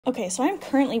Okay, so I'm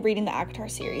currently reading the ACOTAR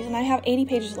series, and I have 80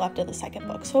 pages left of the second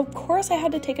book. So of course I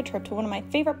had to take a trip to one of my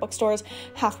favorite bookstores,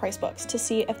 Half Price Books, to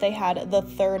see if they had the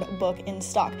third book in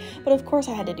stock. But of course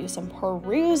I had to do some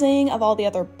perusing of all the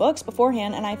other books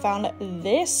beforehand, and I found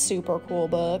this super cool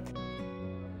book.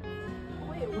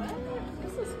 Wait, what?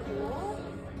 This is cool.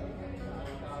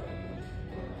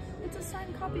 It's a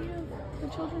signed copy of The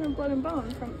Children of Blood and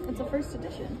Bone it's a first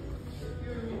edition.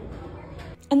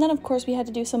 And then, of course, we had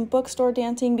to do some bookstore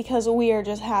dancing because we are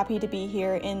just happy to be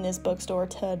here in this bookstore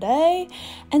today.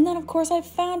 And then, of course, I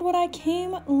found what I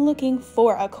came looking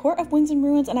for, A Court of Wings and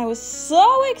Ruins, and I was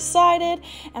so excited,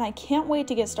 and I can't wait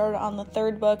to get started on the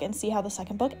third book and see how the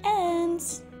second book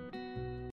ends.